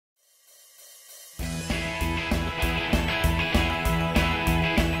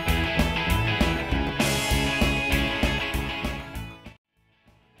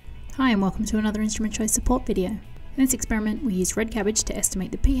Hi and welcome to another Instrument Choice support video. In this experiment we used Red Cabbage to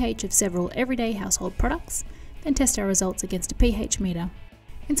estimate the pH of several everyday household products, then test our results against a pH meter.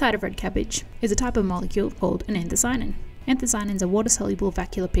 Inside of Red Cabbage is a type of molecule called an anthocyanin. Anthocyanins are water-soluble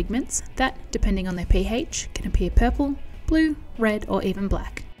vacuolar pigments that, depending on their pH, can appear purple, blue, red or even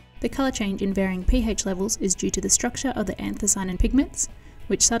black. The colour change in varying pH levels is due to the structure of the anthocyanin pigments,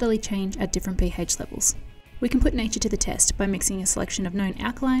 which subtly change at different pH levels. We can put nature to the test by mixing a selection of known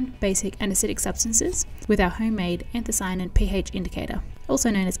alkaline, basic and acidic substances with our homemade anthocyanin pH indicator,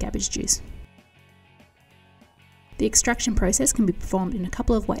 also known as cabbage juice. The extraction process can be performed in a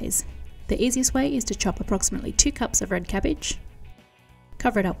couple of ways. The easiest way is to chop approximately 2 cups of red cabbage,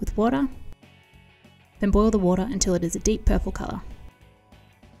 cover it up with water, then boil the water until it is a deep purple colour.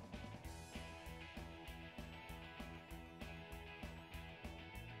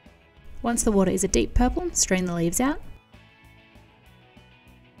 Once the water is a deep purple, strain the leaves out.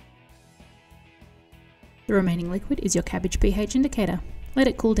 The remaining liquid is your cabbage pH indicator. Let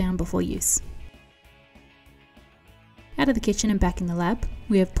it cool down before use. Out of the kitchen and back in the lab,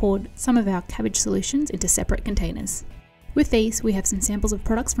 we have poured some of our cabbage solutions into separate containers. With these, we have some samples of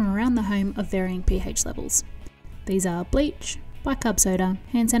products from around the home of varying pH levels. These are bleach, bicarb soda,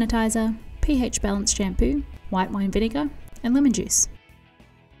 hand sanitizer, pH balanced shampoo, white wine vinegar, and lemon juice.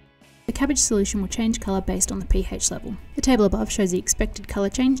 The cabbage solution will change colour based on the pH level. The table above shows the expected colour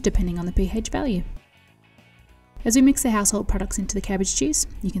change depending on the pH value. As we mix the household products into the cabbage juice,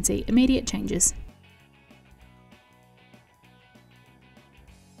 you can see immediate changes.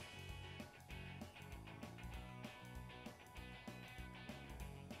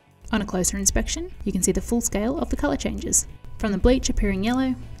 On a closer inspection, you can see the full scale of the colour changes. From the bleach appearing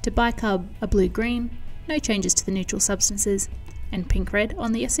yellow, to bicarb a blue-green, no changes to the neutral substances, and pink-red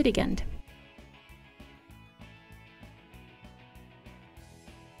on the acidic end.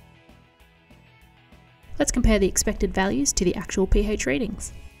 Let's compare the expected values to the actual pH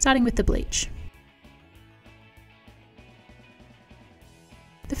readings, starting with the bleach.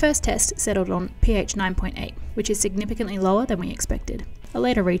 The first test settled on pH 9.8, which is significantly lower than we expected. A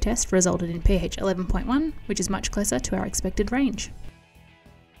later retest resulted in pH 11.1, which is much closer to our expected range.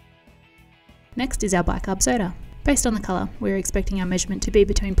 Next is our bicarb soda. Based on the colour, we are expecting our measurement to be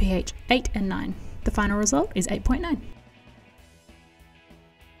between pH 8 and 9. The final result is 8.9.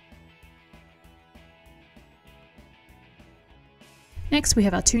 Next we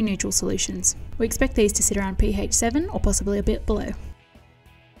have our 2 neutral solutions. We expect these to sit around pH 7 or possibly a bit below.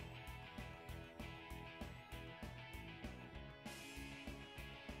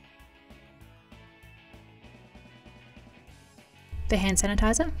 The hand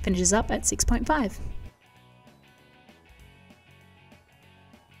sanitizer finishes up at 6.5.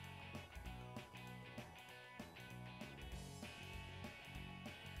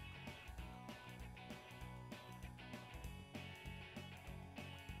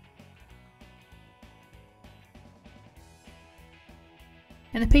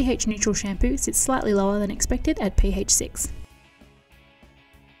 And the pH neutral shampoo sits slightly lower than expected at pH 6.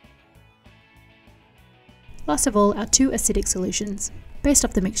 Last of all, our 2 acidic solutions. Based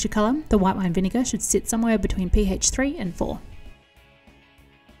off the mixture colour, the white wine vinegar should sit somewhere between pH 3 and 4.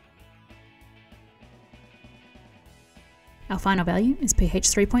 Our final value is pH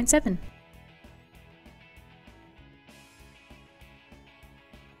 3.7.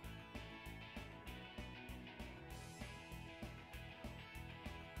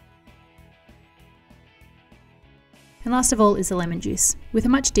 And last of all is the lemon juice. With a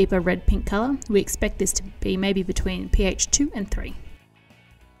much deeper red-pink colour, we expect this to be maybe between pH 2 and 3.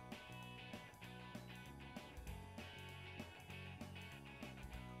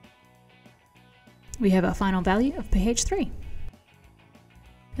 We have our final value of pH 3.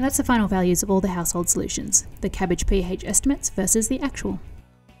 And that's the final values of all the household solutions, the cabbage pH estimates versus the actual.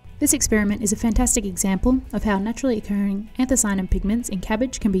 This experiment is a fantastic example of how naturally occurring anthocyanin pigments in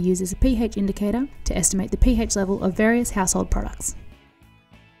cabbage can be used as a pH indicator to estimate the pH level of various household products.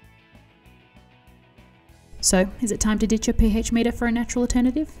 So, is it time to ditch your pH meter for a natural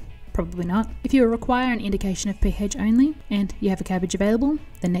alternative? Probably not. If you require an indication of pH only, and you have a cabbage available,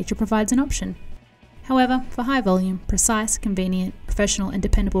 then nature provides an option. However, for high volume, precise, convenient, professional and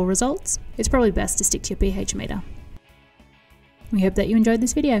dependable results, it's probably best to stick to your pH meter. We hope that you enjoyed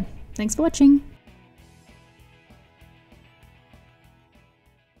this video. Thanks for watching.